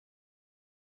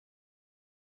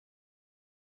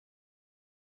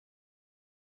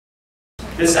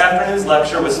This afternoon's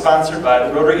lecture was sponsored by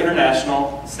the Rotary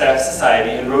International Staff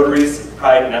Society and Rotary's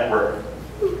Pride Network.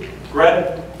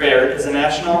 Greg Baird is a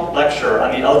national lecturer on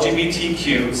the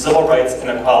LGBTQ civil rights and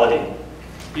equality.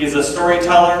 He is a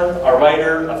storyteller, a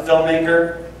writer, a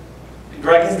filmmaker.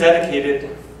 Greg has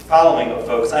dedicated following of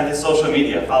folks on his social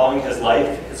media, following his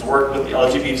life, his work with the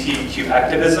LGBTQ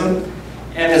activism,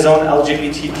 and his own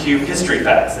LGBTQ history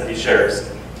facts that he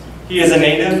shares. He is a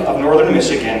native of northern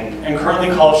Michigan and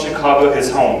currently calls Chicago his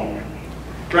home.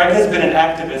 Greg has been an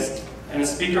activist and a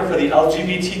speaker for the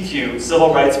LGBTQ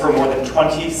civil rights for more than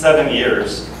 27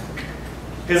 years.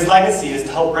 His legacy is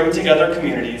to help bring together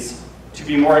communities to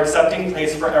be a more accepting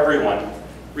place for everyone,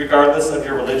 regardless of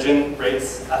your religion,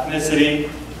 race, ethnicity,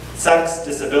 sex,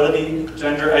 disability,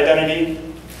 gender identity,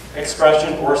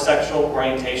 expression, or sexual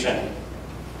orientation.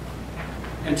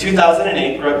 In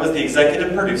 2008, Greg was the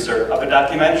executive producer of a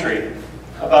documentary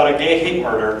about a gay hate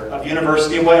murder of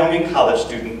University of Wyoming college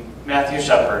student Matthew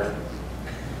Shepard.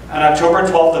 On October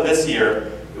 12th of this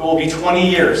year, it will be 20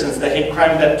 years since the hate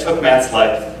crime that took Matt's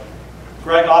life.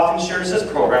 Greg often shares his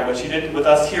program, which he did with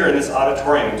us here in this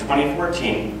auditorium in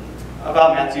 2014,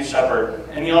 about Matthew Shepard,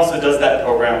 and he also does that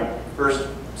program for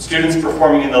students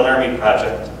performing in the Laramie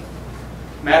Project.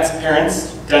 Matt's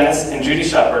parents, Dennis and Judy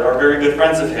Shepard, are very good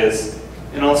friends of his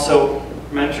and also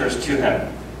mentors to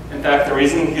him. In fact, the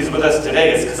reason he's with us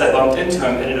today is because I bumped into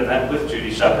him at an event with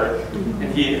Judy Shepard,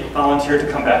 and he volunteered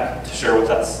to come back to share with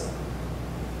us.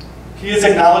 He is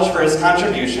acknowledged for his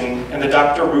contribution in the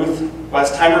Dr. Ruth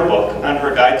Westheimer book on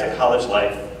her guide to college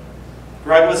life.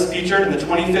 Greg was featured in the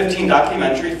 2015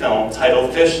 documentary film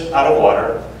titled Fish Out of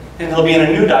Water, and he'll be in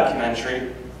a new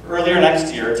documentary earlier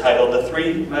next year titled The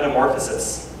Three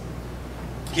Metamorphoses.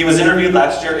 He was interviewed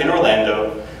last year in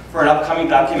Orlando for an upcoming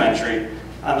documentary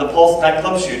on the Pulse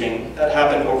nightclub shooting that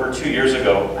happened over 2 years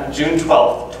ago on June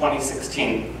 12,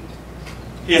 2016.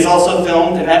 He has also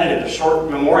filmed and edited a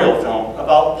short memorial film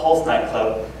about Pulse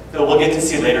nightclub that we'll get to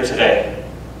see later today.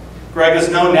 Greg is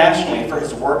known nationally for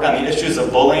his work on the issues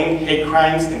of bullying, hate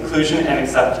crimes, inclusion, and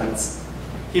acceptance.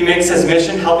 He makes his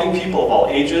mission helping people of all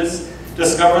ages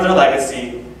discover their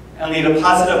legacy and leave a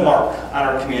positive mark on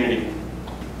our community.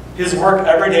 His work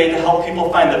every day to help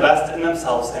people find the best in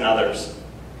themselves and others.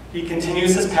 He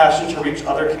continues his passion to reach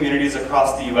other communities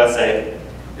across the USA.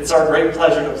 It's our great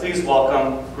pleasure to please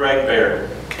welcome Greg Baird.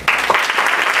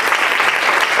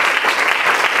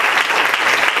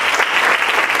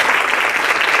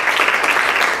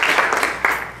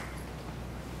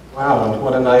 Wow,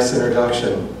 what a nice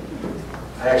introduction.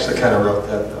 I actually kind of wrote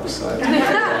that though, so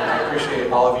I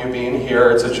appreciate all of you being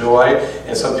here. It's a joy,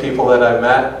 and some people that I've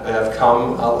met that have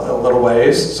come a little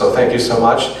ways, so thank you so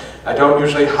much. I don't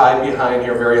usually hide behind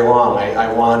here very long.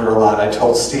 I wander a lot. I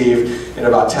told Steve in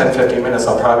about 10-15 minutes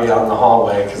I'll probably be out in the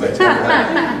hallway because I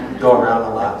tend to go around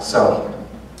a lot. So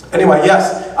anyway,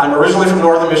 yes, I'm originally from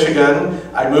northern Michigan.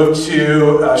 I moved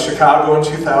to Chicago in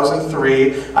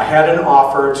 2003. I had an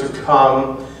offer to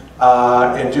come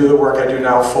and do the work I do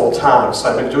now full-time. So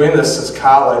I've been doing this since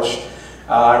college.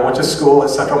 I went to school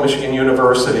at Central Michigan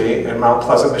University in Mount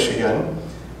Pleasant, Michigan.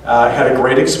 Had a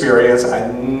great experience.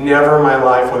 I never in my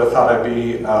life would have thought I'd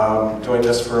be doing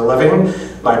this for a living.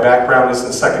 My background is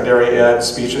in secondary ed,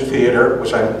 speech and theater,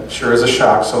 which I'm sure is a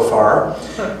shock so far.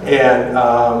 And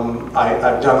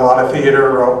I've done a lot of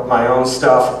theater, wrote my own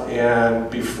stuff, and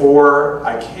before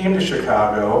I came to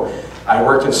Chicago, I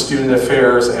worked in student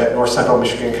affairs at North Central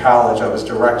Michigan College. I was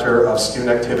director of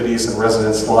student activities and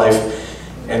residence life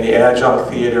and the adjunct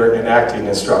theater and acting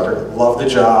instructor. Loved the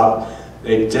job.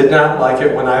 They did not like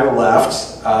it when I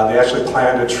left. They actually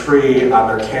planted a tree on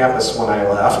their campus when I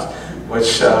left,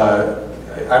 which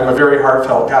I'm a very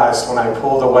heartfelt guy, so when I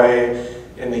pulled away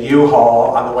in the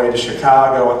U-Haul on the way to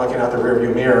Chicago and looking out the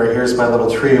rearview mirror, here's my little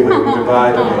tree waving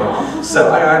goodbye to me.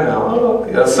 So I know.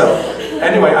 Yeah, so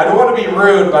anyway, I don't want to be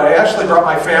rude, but I actually brought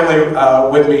my family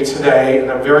with me today,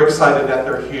 and I'm very excited that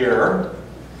they're here.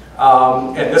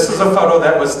 And this is a photo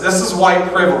this is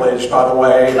white privilege, by the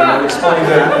way, I'll explain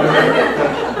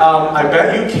that. I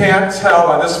bet you can't tell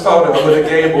by this photo who the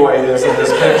gay boy is in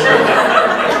this picture.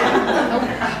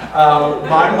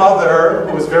 My mother,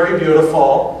 who was very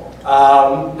beautiful,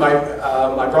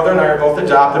 my brother and I are both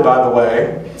adopted, by the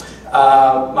way.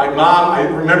 My mom, I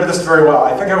remember this very well.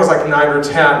 I think I was like 9 or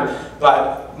 10,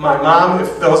 but my mom,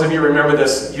 if those of you remember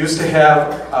this, used to have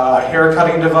a hair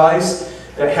cutting device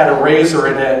that had a razor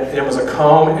in it, and it was a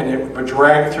comb, and it would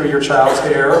drag through your child's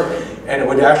hair, and it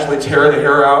would actually tear the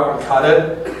hair out and cut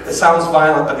it. It sounds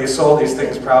violent, but they sold these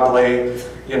things probably,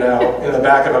 you know, in the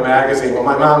back of a magazine. Well,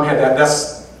 my mom had that.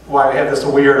 That's why I had this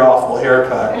weird, awful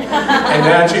haircut. And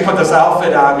then she put this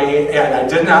outfit on me, and I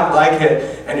did not like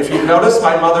it. And if you notice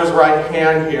my mother's right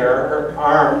hand here, her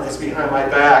arm is behind my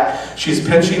back. She's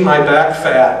pinching my back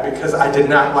fat because I did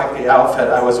not like the outfit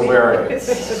I was wearing.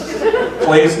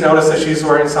 Please notice that she's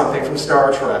wearing something from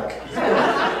Star Trek.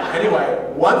 Anyway,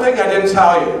 one thing I didn't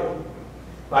tell you.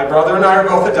 My brother and I are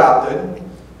both adopted.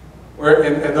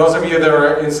 And those of you that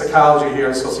are in psychology here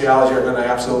and sociology are going to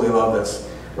absolutely love this.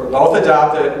 We're both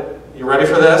adopted. You ready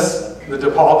for this? The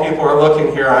DePaul people are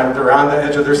looking here. They're on the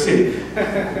edge of their seat.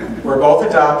 We're both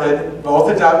adopted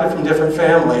from different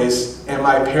families, and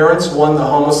my parents won the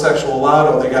homosexual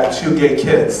lotto. They got 2 gay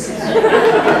kids.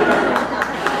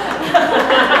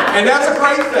 And that's a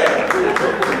great thing.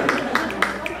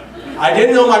 I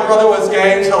didn't know my brother was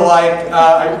gay until I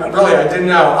didn't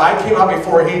know. I came out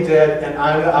before he did, and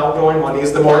I'm the outgoing one.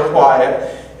 He's the more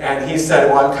quiet. And he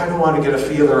said, well, I kind of want to get a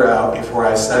feeler out before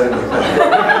I said anything.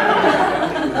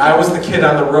 I was the kid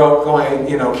on the rope going,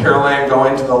 you know, Carol Ann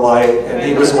going to the light, and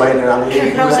he was waiting on me. He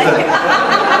was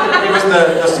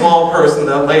the small person,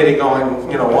 the lady going,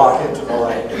 you know, walk into the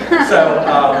light. So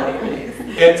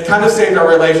it kind of saved our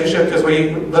relationship because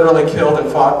we literally killed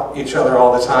and fought each other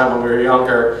all the time when we were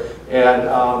younger. And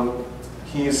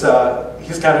he's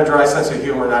got a dry sense of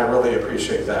humor, and I really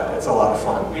appreciate that. It's a lot of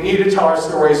fun. We need to tell our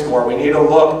stories more. We need to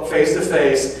look face to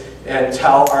face and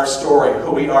tell our story,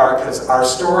 who we are, because our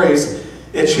stories,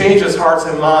 it changes hearts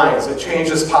and minds. It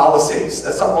changes policies.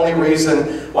 That's the only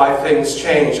reason why things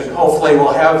change, and hopefully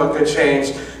we'll have a good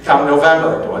change come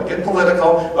November. I don't want to get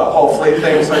political, but hopefully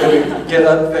things are going to get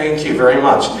a thank you very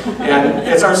much. And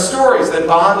it's our stories that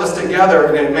bond us together,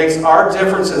 and it makes our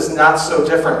differences not so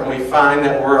different, and we find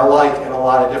that we're alike in a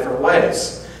lot of different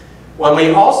ways. When we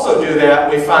also do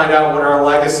that, we find out what our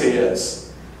legacy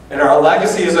is. And our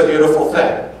legacy is a beautiful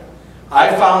thing.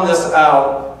 I found this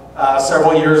out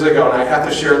several years ago, and I have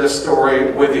to share this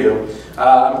story with you.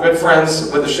 I'm good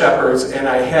friends with the Shepherds, and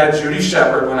I had Judy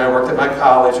Shepherd when I worked at my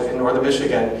college in northern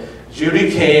Michigan. Judy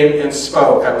came and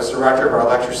spoke. I was director of our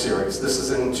lecture series. This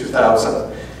is in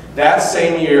 2000. That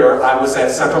same year, I was at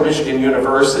Central Michigan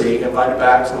University, invited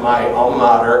back to my alma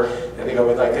mater, and they go,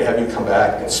 we'd like to have you come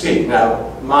back and speak.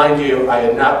 Now, mind you, I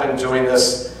had not been doing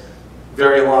this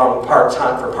very long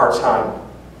part-time.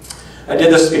 I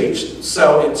did the speech.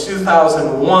 So in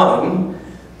 2001,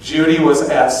 Judy was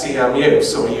at CMU,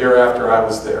 so a year after I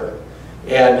was there.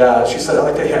 And she said, I'd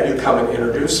like to have you come and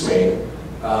introduce me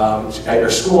at your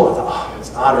school. I thought, oh,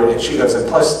 it's honored. And she goes, and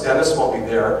plus Dennis won't be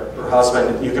there, her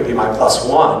husband, you can be my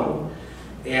 +1,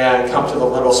 and come to the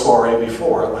little soiree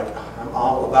before. Like, I'm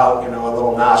all about, you know, a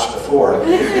little nosh before.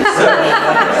 So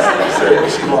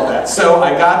she loved that. So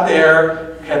I got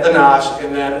there, had the nosh,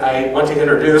 and then I went to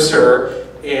introduce her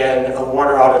in a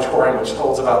Warner Auditorium, which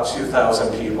holds about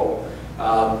 2,000 people.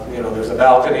 You know, there's a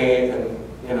balcony and,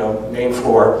 you know, main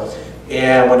floor.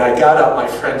 And when I got up, my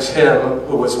friend Tim,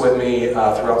 who was with me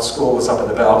throughout school, was up in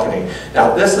the balcony.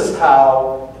 Now, this is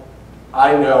how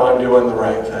I know I'm doing the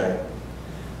right thing.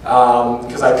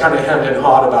 Because I kind of hemmed and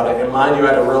hawed about it. And mind you, I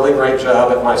had a really great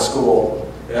job at my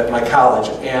school, at my college.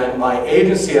 And my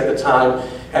agency at the time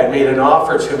had made an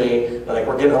offer to me, like,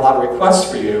 we're getting a lot of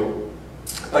requests for you,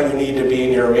 but you need to be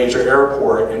near a major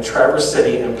airport in Traverse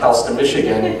City in Pellston,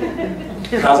 Michigan.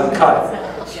 Doesn't cut it.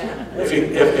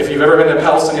 If you've ever been to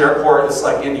Pellston Airport, it's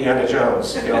like Indiana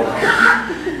Jones, you know,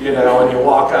 and you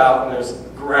walk out and there's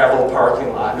gravel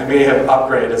parking lot. They may have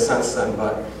upgraded since then,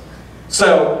 but.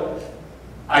 So,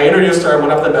 I introduced her, I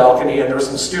went up the balcony, and there were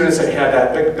some students that had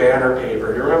that big banner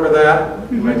paper. Do you remember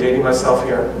that? Am I dating myself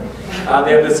here?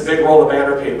 They had this big roll of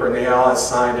banner paper, and they all had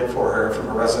signed it for her from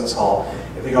a residence hall.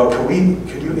 And they go, could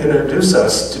you introduce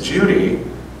us to Judy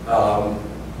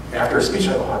after a speech?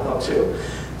 I go, I'd love to.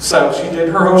 So she did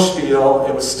her whole spiel.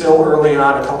 It was still early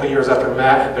on, a couple years after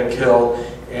Matt had been killed,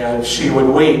 and she would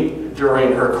weep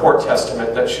during her court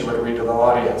testament that she would read to the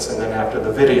audience, and then after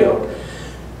the video.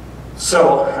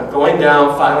 So I'm going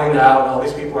down, filing out, and all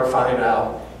these people are filing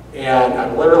out. And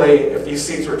I'm literally, if these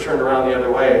seats were turned around the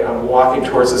other way, I'm walking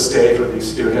towards the stage with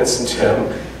these students and Tim.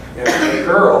 And a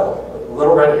girl, a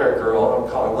little red-haired girl, I don't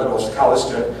call her little, she's a college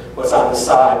student, was on the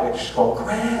side, and she's going,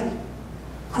 Greg,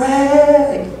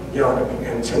 Greg! You know,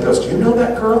 and Tim goes, do you know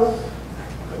that girl?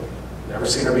 I've never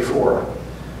seen her before.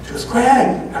 She goes, Greg!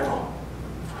 And I go,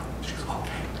 she goes,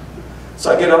 okay.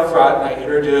 So I get up front and I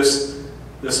introduce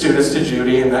the students to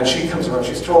Judy, and then she comes around,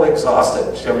 she's totally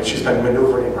exhausted. I mean, she's been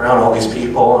maneuvering around all these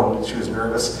people, and she was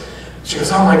nervous. She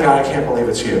goes, oh my God, I can't believe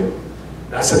it's you.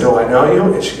 And I said, do I know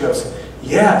you? And she goes,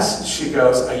 yes. She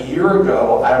goes, a year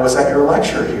ago, I was at your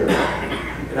lecture here.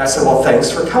 And I said, well,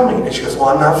 thanks for coming. And she goes, well,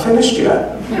 I'm not finished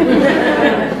yet.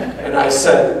 And I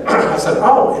said,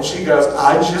 oh, and she goes,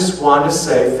 I just want to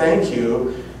say thank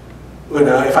you,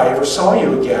 if I ever saw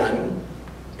you again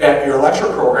at your lecture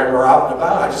program or out and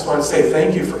about, I just want to say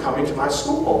thank you for coming to my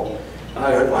school. And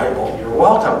I went, well, you're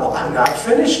welcome. Well, I'm not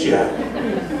finished yet.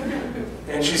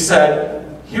 And she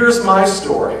said, here's my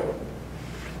story.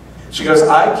 She goes,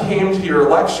 I came to your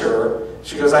lecture.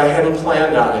 She goes, I hadn't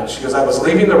planned on it. She goes, I was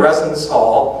leaving the residence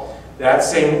hall that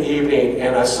same evening,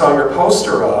 and I saw your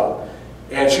poster up.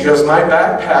 And she goes, my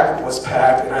backpack was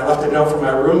packed, and I left a note for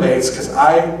my roommates because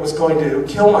I was going to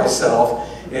kill myself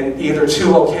in either 2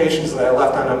 locations that I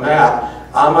left on a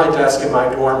map on my desk in my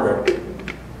dorm room.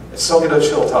 I still get a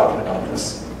chill talking about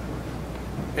this.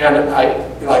 And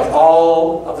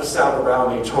all of the sound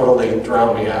around me totally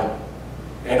drowned me out.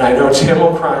 And I know Tim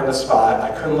will cry on the spot.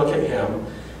 I couldn't look at him.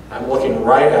 I'm looking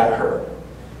right at her.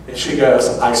 And she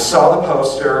goes, I saw the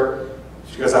poster.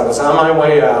 She goes, I was on my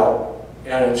way out.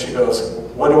 And she goes,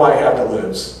 what do I have to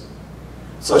lose?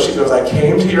 So she goes, I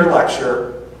came to your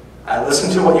lecture. I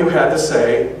listened to what you had to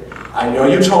say. I know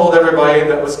you told everybody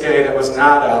that was gay that was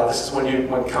not out. This is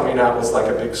when coming out was like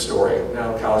a big story.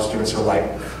 Now college students are like,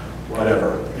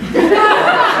 whatever.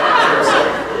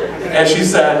 And she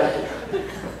said,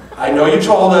 I know you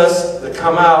told us to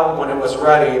come out when it was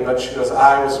ready, but she goes,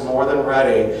 I was more than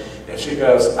ready. And she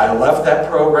goes, I left that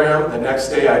program. The next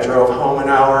day I drove home an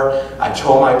hour. I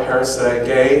told my parents that I'm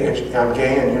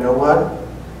gay, and you know what?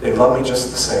 They love me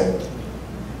just the same.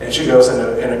 And she goes,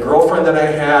 and a girlfriend that I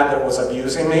had that was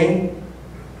abusing me,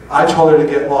 I told her to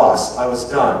get lost. I was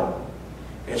done.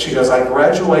 And she goes, I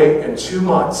graduate in 2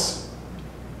 months.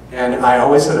 And I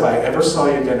always said, if I ever saw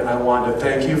you again, I wanted to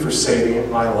thank you for saving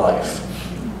my life.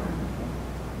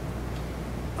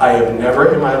 I have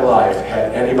never in my life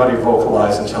had anybody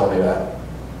vocalize and tell me that.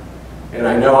 And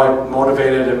I know I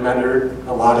motivated and mentored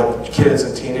a lot of kids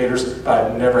and teenagers, but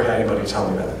I've never had anybody tell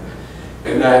me that.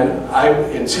 And then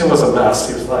and Tim was a mess.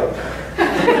 He was like,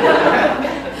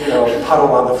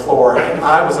 puddle on the floor. And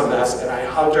I was a mess, and I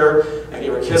hugged her. I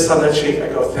gave her a kiss on the cheek. I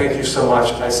go, thank you so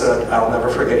much. I said, I'll never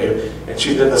forget you. And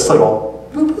she did this little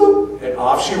boop, boop, and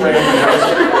off she ran.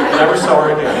 I never saw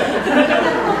her again.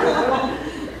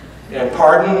 And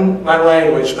pardon my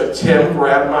language, but Tim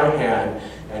grabbed my hand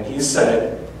and he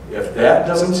said, if that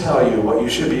doesn't tell you what you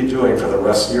should be doing for the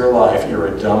rest of your life, you're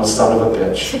a dumb son of a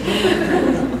bitch.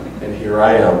 And here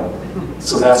I am.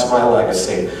 So that's my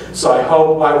legacy. So I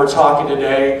hope while we're talking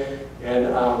today, and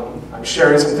I'm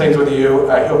sharing some things with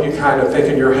you, I hope you kind of think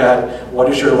in your head, what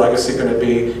is your legacy going to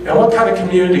be? And what kind of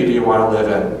community do you want to live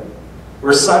in?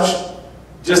 We're such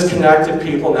disconnected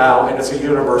people now, and it's a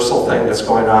universal thing that's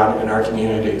going on in our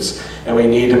communities, and we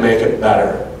need to make it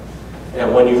better.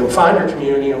 And when you can find your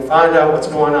community and find out what's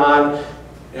going on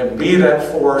and be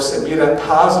that force and be that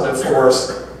positive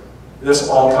force, this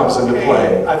all comes into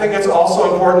play. I think it's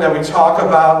also important that we talk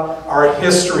about our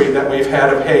history that we've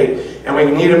had of hate, and we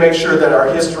need to make sure that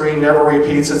our history never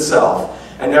repeats itself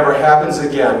and never happens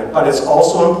again. But it's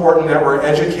also important that we're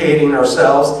educating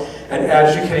ourselves and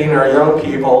educating our young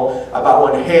people about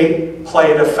when hate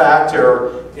played a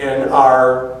factor in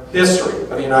our history of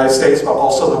the United States, but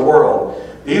also the world.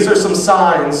 These are some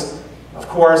signs, of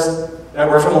course, that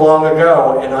were from long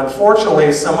ago, and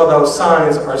unfortunately some of those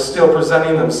signs are still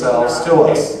presenting themselves to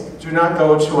us. Do not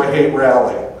go to a hate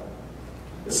rally.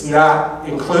 It's not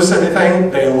inclusive thing.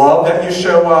 They love that you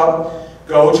show up.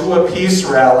 Go to a peace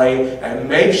rally and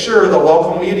make sure the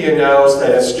local media knows that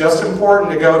it's just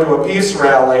important to go to a peace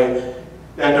rally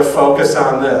than to focus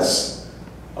on this.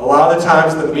 A lot of the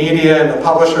times the media and the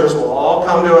publishers will all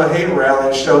come to a hate rally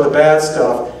and show the bad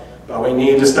stuff, but we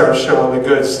need to start showing the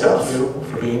good stuff. Thank you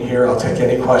for being here. I'll take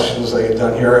any questions that you've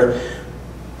done here.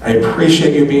 I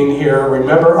appreciate you being here.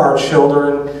 Remember, our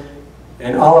children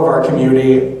and all of our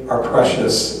community are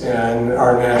precious and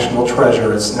our national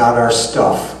treasure. It's not our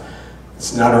stuff.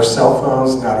 It's not our cell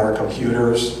phones, not our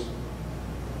computers,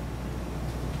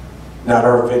 not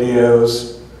our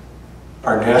videos.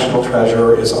 Our national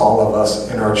treasure is all of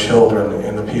us and our children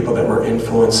and the people that we're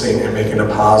influencing and making a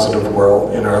positive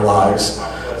world in our lives.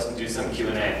 Let's do some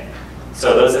Q&A.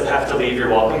 So those that have to leave, you're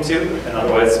welcome to, and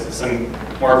otherwise some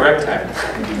more Greg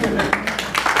time.